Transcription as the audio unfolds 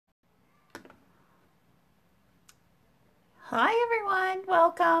Hi everyone,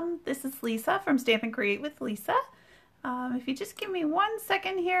 welcome. This is Lisa from Stamp and Create with Lisa. If you just give me 1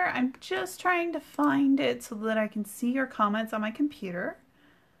 second here, I'm just trying to find it so that I can see your comments on my computer.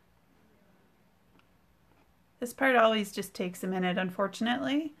 This part always just takes a minute,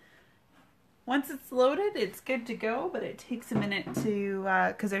 unfortunately. Once it's loaded, it's good to go, but it takes a minute to,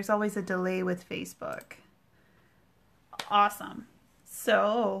 because there's always a delay with Facebook. Awesome.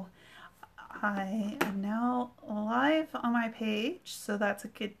 So, I am now live on my page, so that's a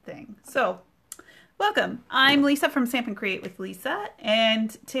good thing. So, welcome. I'm Lisa from Stamp and Create with Lisa,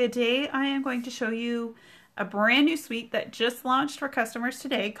 and today I am going to show you a brand new suite that just launched for customers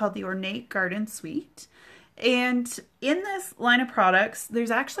today called the Ornate Garden Suite. And in this line of products,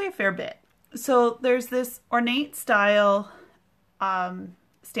 there's actually a fair bit. So there's this ornate style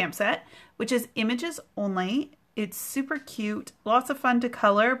stamp set, which is images only. It's super cute, lots of fun to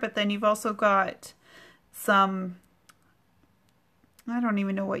color, but then you've also got some, I don't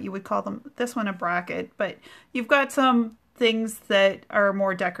even know what you would call them, this one a bracket, but you've got some things that are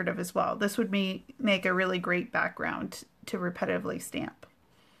more decorative as well. This would make a really great background to repetitively stamp.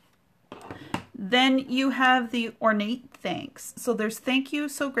 Then you have the ornate thanks. So there's thank you,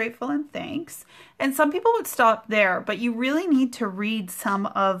 so grateful, and thanks. And some people would stop there, but you really need to read some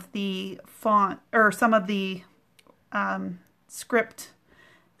of the font or some of the script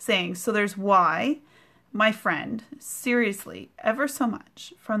sayings. So there's why, my friend, seriously, ever so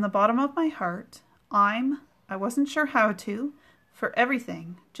much, from the bottom of my heart, I wasn't sure how to, for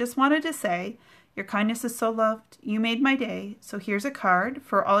everything, just wanted to say, your kindness is so loved, you made my day, so here's a card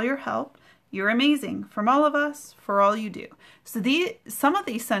for all your help. You're amazing, from all of us, for all you do. So some of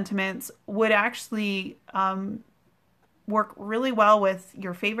these sentiments would actually work really well with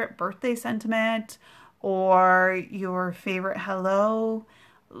your favorite birthday sentiment or your favorite hello.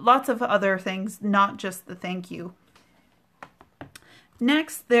 Lots of other things, not just the thank you.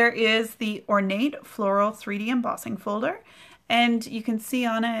 Next, there is the Ornate Floral 3D Embossing Folder. And you can see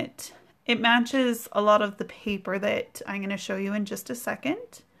on it, it matches a lot of the paper that I'm going to show you in just a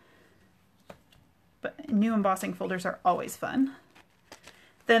second. But new embossing folders are always fun.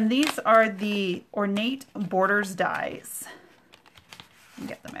 Then these are the Ornate Borders dies.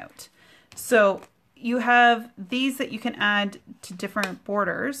 Get them out. So you have these that you can add to different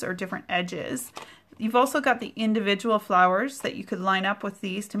borders or different edges. You've also got the individual flowers that you could line up with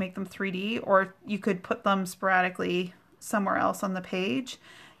these to make them 3D, or you could put them sporadically somewhere else on the page.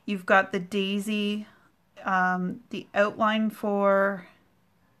 You've got the daisy, the outline for,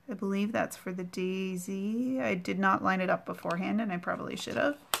 I believe that's for the daisy. I did not line it up beforehand, and I probably should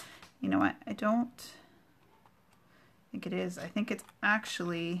have. You know what? I don't think it is. I think it's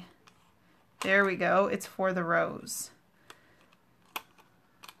actually, there we go. It's for the rose.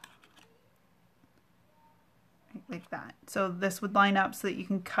 Like that. So this would line up so that you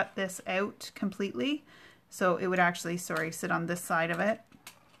can cut this out completely. So it would actually, sit on this side of it.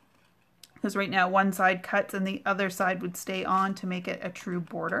 Because right now one side cuts and the other side would stay on to make it a true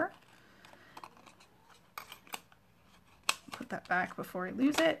border. Put that back before I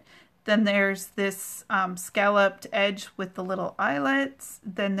lose it. Then there's this scalloped edge with the little eyelets.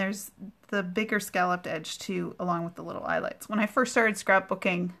 Then there's the bigger scalloped edge too, along with the little eyelets. When I first started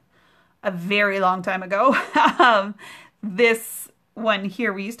scrapbooking a very long time ago, this one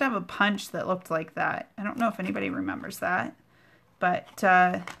here, we used to have a punch that looked like that. I don't know if anybody remembers that, but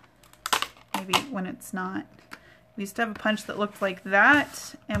maybe when it's not. We used to have a punch that looked like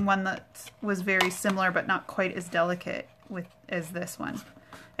that, and one that was very similar but not quite as delicate as this one.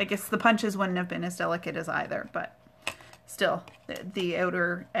 I guess the punches wouldn't have been as delicate as either, but still, the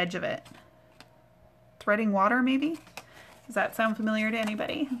outer edge of it. Threading water, maybe? Does that sound familiar to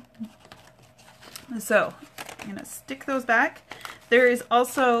anybody? So, I'm going to stick those back. There is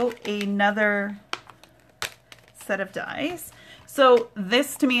also another set of dies. So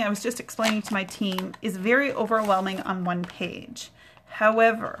this, to me, I was just explaining to my team, is very overwhelming on one page.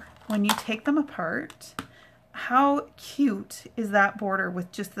 However, when you take them apart, how cute is that border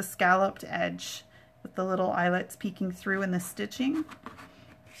with just the scalloped edge with the little eyelets peeking through and the stitching?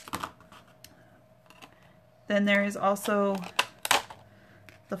 Then there is also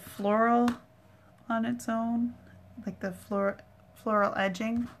the floral on its own, like the floral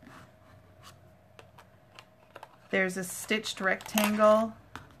edging. There's a stitched rectangle,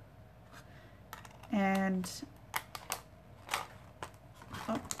 and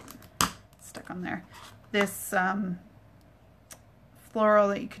stuck on there. This floral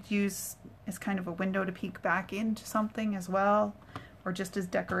that you could use as kind of a window to peek back into something as well, or just as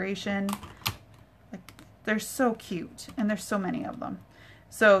decoration. Like, they're so cute, and there's so many of them.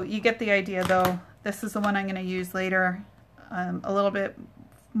 So you get the idea though. This is the one I'm going to use later. a little bit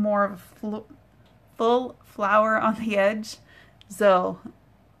more of a full flower on the edge. So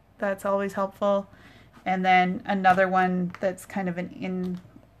that's always helpful. And then another one that's kind of an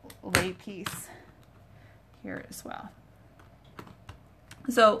inlay piece here as well.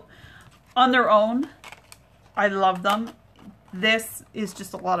 So on their own, I love them. This is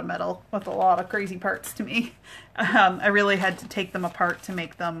just a lot of metal with a lot of crazy parts to me. I really had to take them apart to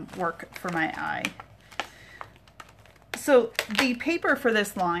make them work for my eye. So the paper for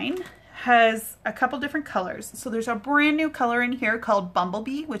this line has a couple different colors. So there's a brand new color in here called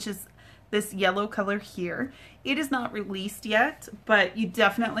Bumblebee, which is this yellow color here. It is not released yet, but you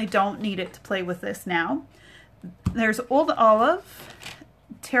definitely don't need it to play with this now. There's Old Olive,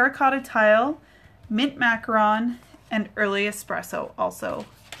 Terracotta Tile, Mint Macaron, and Early Espresso also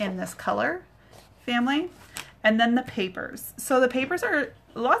in this color family. And then the papers. So the papers are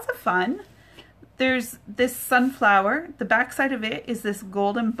lots of fun. There's this sunflower. The back side of it is this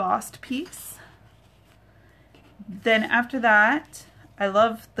gold embossed piece. Then after that, I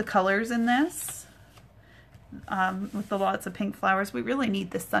love the colors in this with the lots of pink flowers. We really need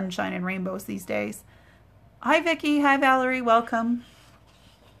the sunshine and rainbows these days. Hi Vicky, hi Valerie, welcome.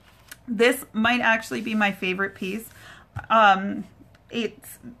 This might actually be my favorite piece.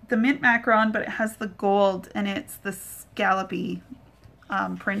 It's the mint macaron, but it has the gold and it's the scallopy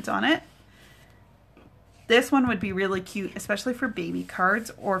print on it. This one would be really cute, especially for baby cards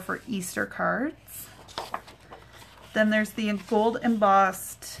or for Easter cards. Then there's the gold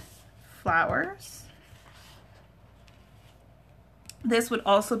embossed flowers. This would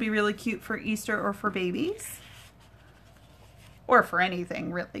also be really cute for Easter or for babies. Or for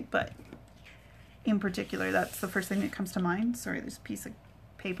anything really, but in particular, that's the first thing that comes to mind. Sorry, there's a piece of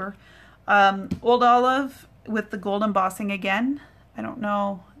paper. Old Olive with the gold embossing again. I don't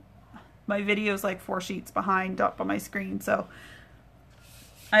know. My video is like 4 sheets behind up on my screen, so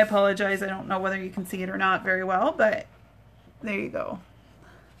I apologize. I don't know whether you can see it or not very well, but there you go.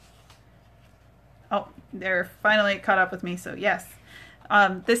 Oh, they're finally caught up with me, so yes.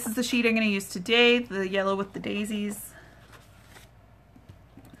 This is the sheet I'm going to use today, the yellow with the daisies.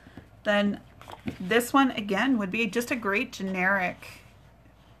 Then this one, again, would be just a great generic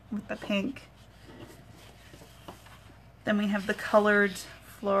with the pink. Then we have the colored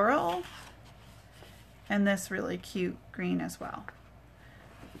floral and this really cute green as well.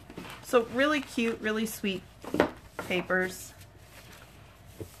 So really cute, really sweet papers.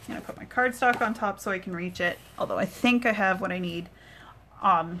 I'm gonna put my cardstock on top so I can reach it, although I think I have what I need.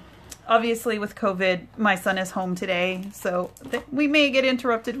 Obviously with COVID, my son is home today, so we may get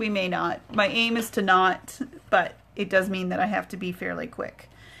interrupted, we may not. My aim is to not, but it does mean that I have to be fairly quick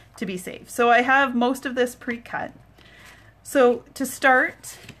to be safe. So I have most of this pre-cut. So to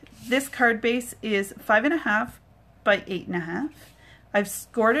start, this card base is 5.5 by 8.5. I've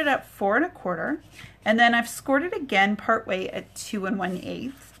scored it at 4 1/4, and then I've scored it again partway at 2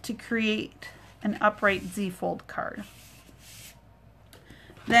 1/8 to create an upright Z-fold card.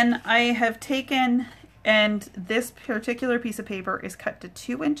 Then I have taken, and this particular piece of paper is cut to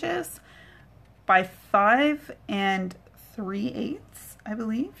 2 inches by 5 3/8, I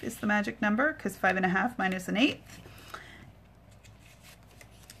believe is the magic number, because 5.5 minus 1/8.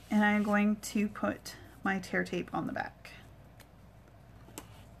 And I'm going to put my tear tape on the back.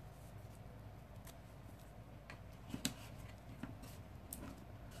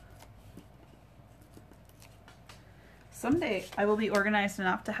 Someday I will be organized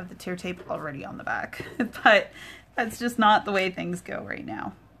enough to have the tear tape already on the back, but that's just not the way things go right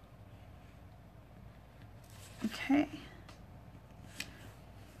now. Okay.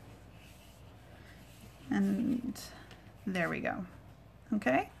 And there we go.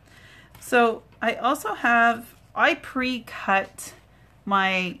 Okay. So I also have, I pre-cut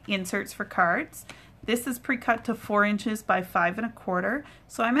my inserts for cards. This is pre-cut to 4 inches by 5 1/4.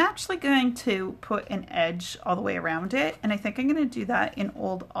 So I'm actually going to put an edge all the way around it. And I think I'm going to do that in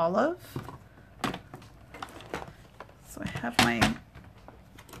Old Olive. So I have my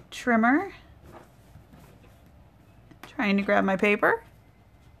trimmer, trying to grab my paper.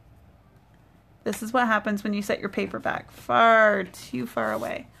 This is what happens when you set your paper back far too far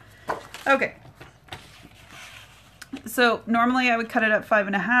away. Okay. So normally I would cut it at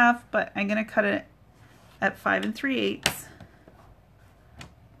 5.5, but I'm going to cut it at 5 3/8.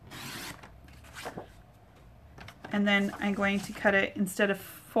 And then I'm going to cut it, instead of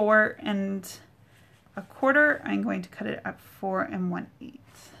 4 1/4, I'm going to cut it at 4 1/8.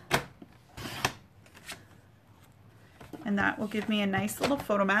 And that will give me a nice little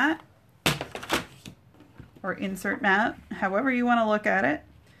photo mat or insert mat, however you want to look at it,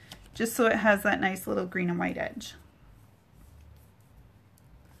 just so it has that nice little green and white edge.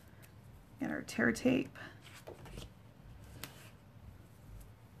 Get our tear tape.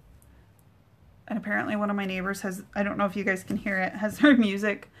 And apparently one of my neighbors has, I don't know if you guys can hear it, has their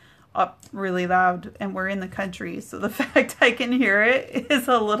music up really loud, and we're in the country, so the fact I can hear it is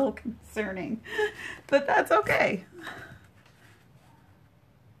a little concerning, but that's okay.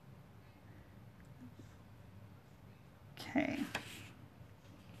 Okay.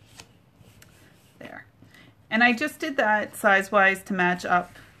 There. And I just did that size-wise to match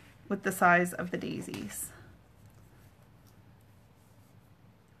up with the size of the daisies.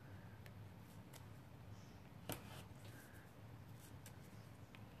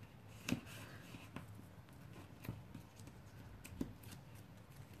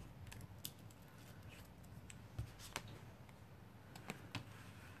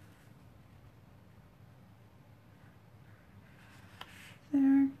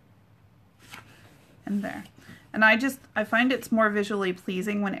 There and there. And I find it's more visually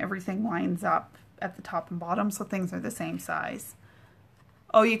pleasing when everything lines up at the top and bottom so things are the same size.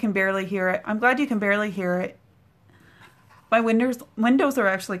 Oh, you can barely hear it. I'm glad you can barely hear it. My windows are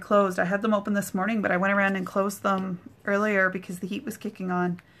actually closed. I had them open this morning, but I went around and closed them earlier because the heat was kicking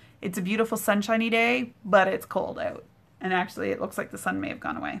on. It's a beautiful sunshiny day, but it's cold out. And actually it looks like the sun may have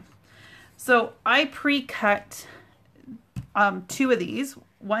gone away. So I pre-cut 2 of these,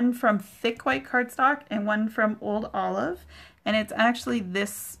 one from thick white cardstock and one from old olive, and it's actually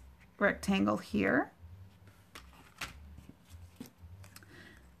this rectangle here.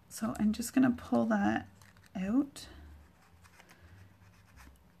 So I'm just going to pull that out.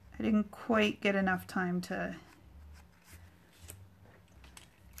 I didn't quite get enough time to...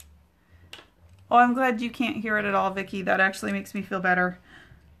 Oh, I'm glad you can't hear it at all, Vicky. That actually makes me feel better.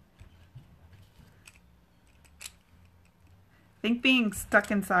 I think being stuck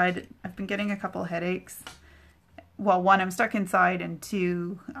inside, I've been getting a couple headaches. Well, 1, I'm stuck inside, and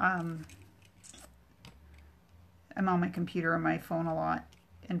 2, I'm on my computer and my phone a lot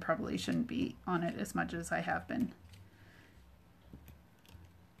and probably shouldn't be on it as much as I have been.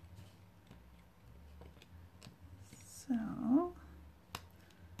 So,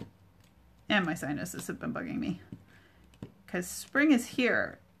 and my sinuses have been bugging me because spring is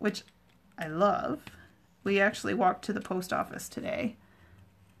here, which I love. We actually walked to the post office today.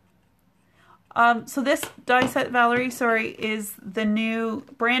 So this die set, Valerie, sorry, is the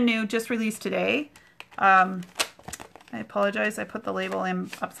brand new, just released today. I apologize, I put the label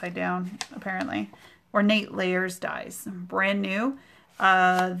in upside down, apparently. Ornate Layers dies, brand new.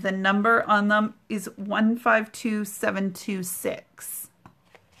 The number on them is 152726.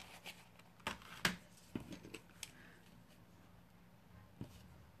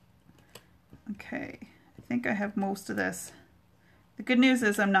 Okay. I think I have most of this. The good news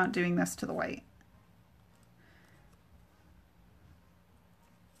is I'm not doing this to the white.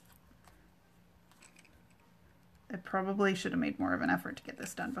 I probably should have made more of an effort to get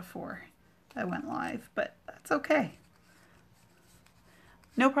this done before I went live, but that's okay.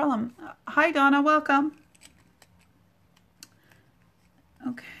 No problem. Hi Donna, welcome.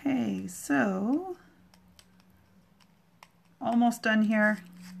 Okay, so almost done here.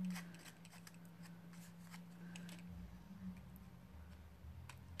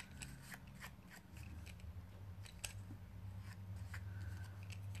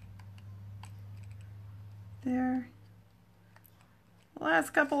 There.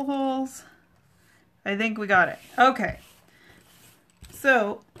 Last couple holes. I think we got it. Okay.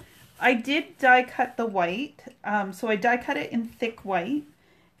 So I did die cut the white. So I die cut it in thick white.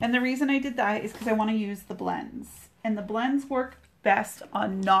 And the reason I did that is because I want to use the blends. And the blends work best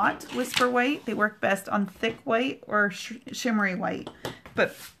on not whisper white. They work best on thick white or shimmery white.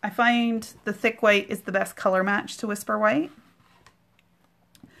 But I find the thick white is the best color match to whisper white.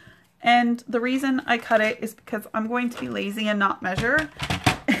 And the reason I cut it is because I'm going to be lazy and not measure,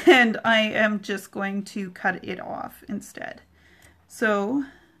 and I am just going to cut it off instead. So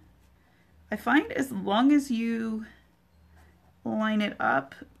I find as long as you line it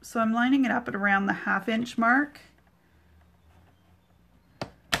up, so I'm lining it up at around the 1/2 inch mark.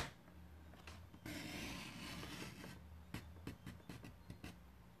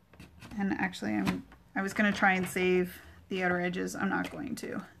 And actually I was going to try and save the outer edges. I'm not going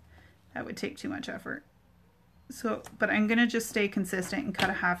to. That would take too much effort. So, but I'm going to just stay consistent and cut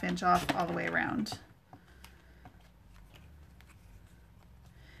a 1/2 inch off all the way around.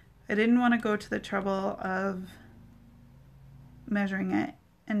 I didn't want to go to the trouble of measuring it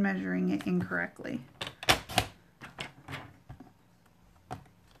and measuring it incorrectly.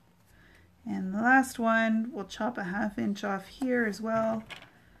 And the last one, we'll chop a 1/2 inch off here as well.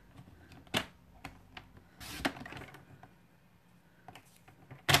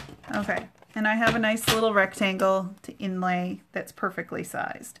 Okay, and I have a nice little rectangle to inlay that's perfectly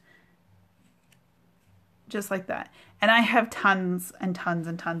sized. Just like that. And I have tons and tons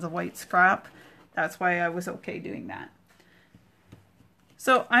and tons of white scrap. That's why I was okay doing that.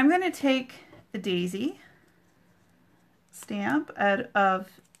 So I'm going to take the daisy stamp out of,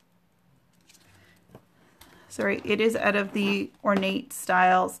 sorry, it is out of the Ornate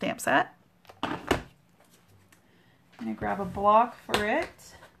style stamp set. I'm going to grab a block for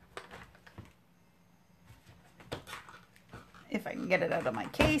it. If I can get it out of my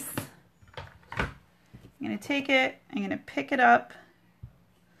case. I'm going to take it, I'm going to pick it up,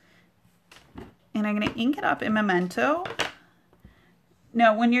 and I'm going to ink it up in Memento.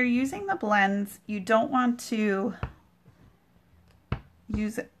 Now, when you're using the blends, you don't want to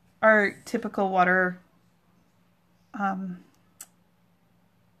use our typical water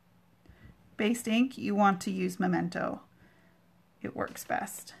based ink. You want to use Memento. It works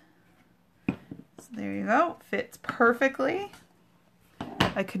best. So there you go. Fits perfectly.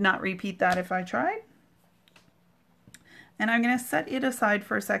 I could not repeat that if I tried. And I'm going to set it aside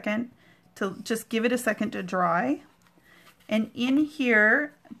for a second to just give it a second to dry. And in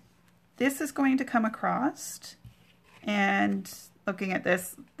here, this is going to come across, and looking at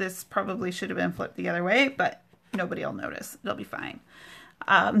this, this probably should have been flipped the other way, but nobody will notice. It'll be fine.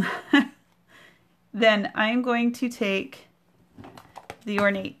 Then I'm going to take the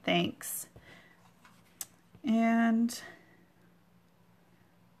Ornate Thanks and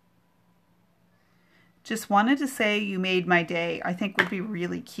just wanted to say you made my day. I think would be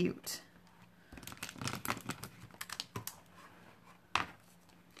really cute.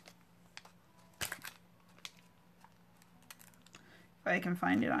 If I can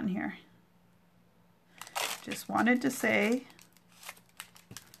find it on here. Just wanted to say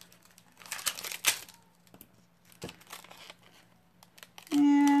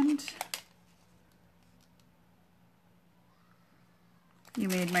and you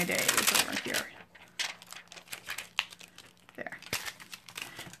made my day is over here. There.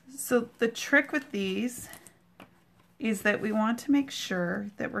 So the trick with these is that we want to make sure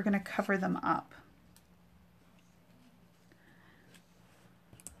that we're going to cover them up.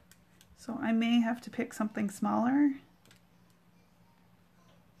 So I may have to pick something smaller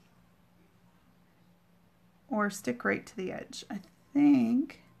or stick right to the edge. I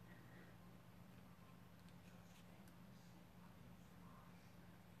think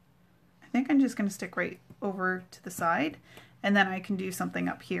I'm just going to stick right over to the side, and then I can do something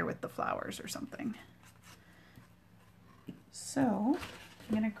up here with the flowers or something. So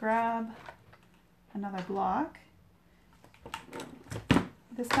I'm going to grab another block.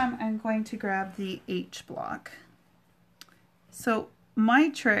 This time I'm going to grab the H block. So my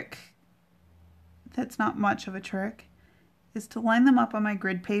trick, that's not much of a trick, is to line them up on my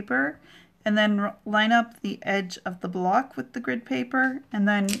grid paper and then line up the edge of the block with the grid paper, and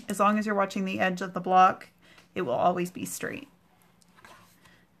then as long as you're watching the edge of the block, it will always be straight.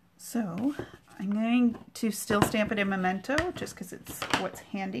 So I'm going to still stamp it in Memento just because it's what's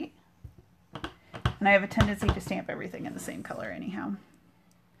handy. And I have a tendency to stamp everything in the same color anyhow.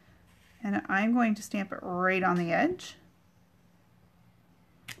 And I'm going to stamp it right on the edge.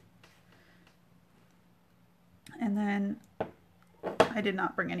 And then I did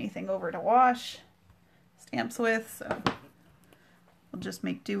not bring anything over to wash stamps with, so we'll just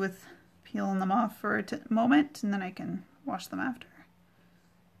make do with peeling them off for a moment, and then I can wash them after.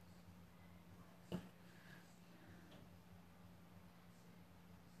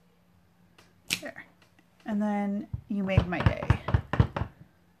 There. And then you made my day.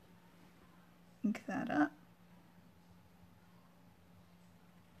 Ink that up.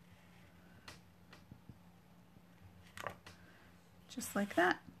 Just like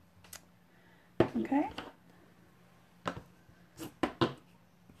that. Okay.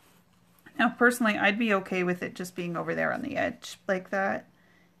 Now personally, I'd be okay with it just being over there on the edge like that.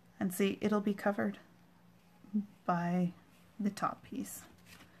 And see, it'll be covered by the top piece.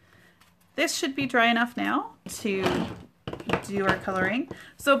 This should be dry enough now to do our coloring.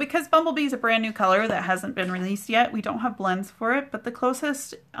 So because Bumblebee is a brand new color that hasn't been released yet, we don't have blends for it, but the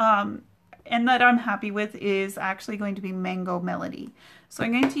closest and that I'm happy with is actually going to be Mango Melody. So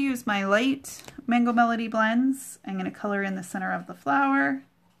I'm going to use my light Mango Melody blends. I'm going to color in the center of the flower.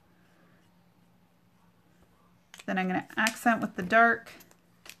 Then I'm going to accent with the dark.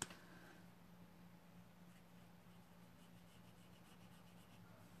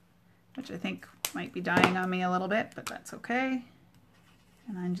 Which I think might be dying on me a little bit, but that's okay.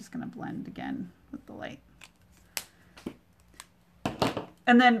 And I'm just going to blend again with the light.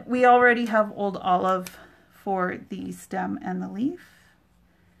 And then we already have Old Olive for the stem and the leaf.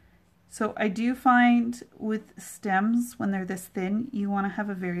 So I do find with stems, when they're this thin, you want to have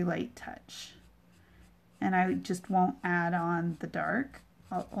a very light touch. And I just won't add on the dark.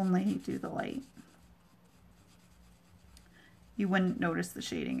 I'll only do the light. You wouldn't notice the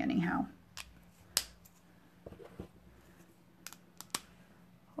shading anyhow.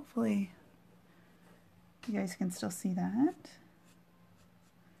 Hopefully you guys can still see that.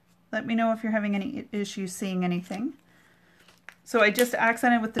 Let me know if you're having any issues seeing anything. So I just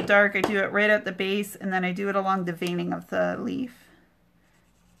accented with the dark. I do it right at the base, and then I do it along the veining of the leaf.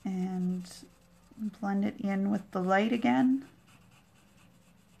 And blend it in with the light again.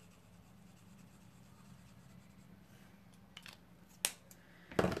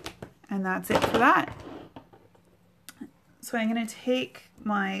 And that's it for that. So I'm going to take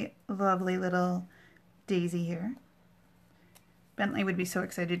my lovely little daisy here. Bentley would be so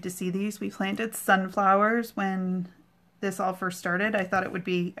excited to see these. We planted sunflowers when this all first started. I thought it would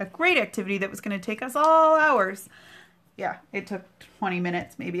be a great activity that was going to take us all hours. Yeah, it took 20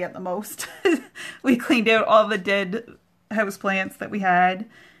 minutes maybe at the most. We cleaned out all the dead houseplants that we had.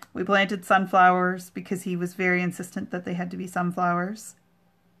 We planted sunflowers because he was very insistent that they had to be sunflowers.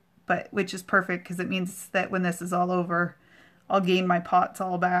 But which is perfect because it means that when this is all over, I'll gain my pots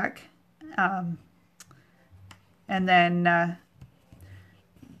all back. And then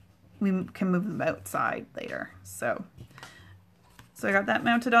we can move them outside later. So I got that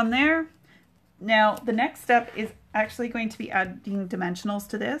mounted on there. Now the next step is actually going to be adding dimensionals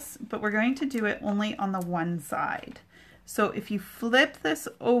to this, but we're going to do it only on the one side. So if you flip this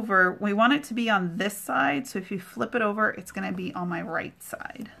over, we want it to be on this side. So if you flip it over, it's going to be on my right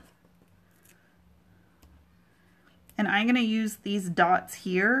side. And I'm going to use these dots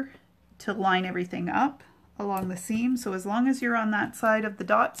here to line everything up along the seam. So as long as you're on that side of the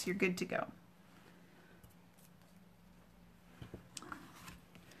dots, you're good to go.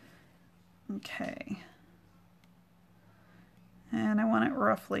 Okay. And I want it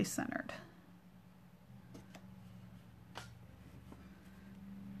roughly centered.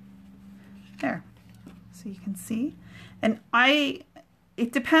 There. So you can see. And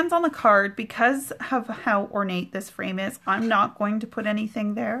it depends on the card because of how ornate this frame is. I'm not going to put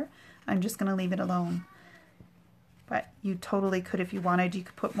anything there. I'm just going to leave it alone. But you totally could if you wanted. You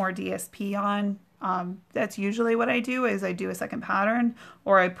could put more DSP on. That's usually what I do, is I do a second pattern,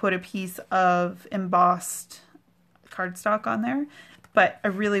 or I put a piece of embossed cardstock on there. But I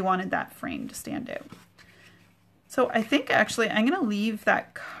really wanted that frame to stand out. So I think actually I'm going to leave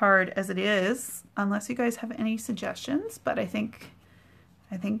that card as it is, unless you guys have any suggestions. But I think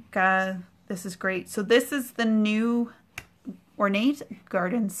this is great. So this is the new Ornate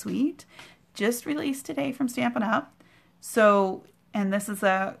Garden Suite, just released today from Stampin' Up. So, and this is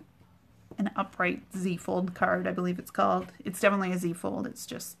an upright Z-fold card, I believe it's called. It's definitely a Z-fold. It's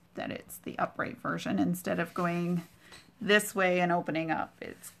just that it's the upright version. Instead of going this way and opening up,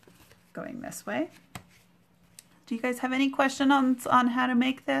 it's going this way. Do you guys have any questions on how to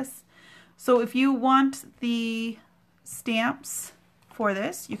make this? So if you want the stamps for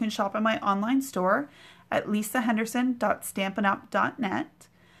this, you can shop in my online store at lisahenderson.stampinup.net,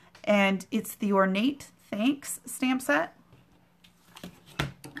 and it's the Ornate Thanks stamp set,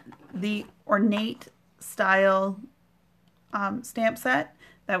 the Ornate Style stamp set.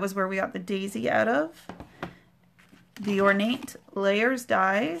 That was where we got the daisy out of. The Ornate Layers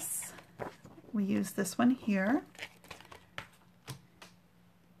dies. We use this one here.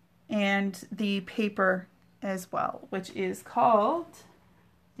 And the paper as well, which is called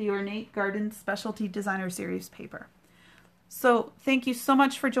the Ornate Garden Specialty Designer Series paper. So thank you so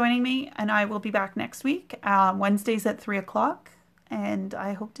much for joining me, and I will be back next week, Wednesdays at 3 o'clock, and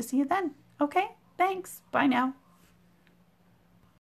I hope to see you then. Okay, thanks. Bye now.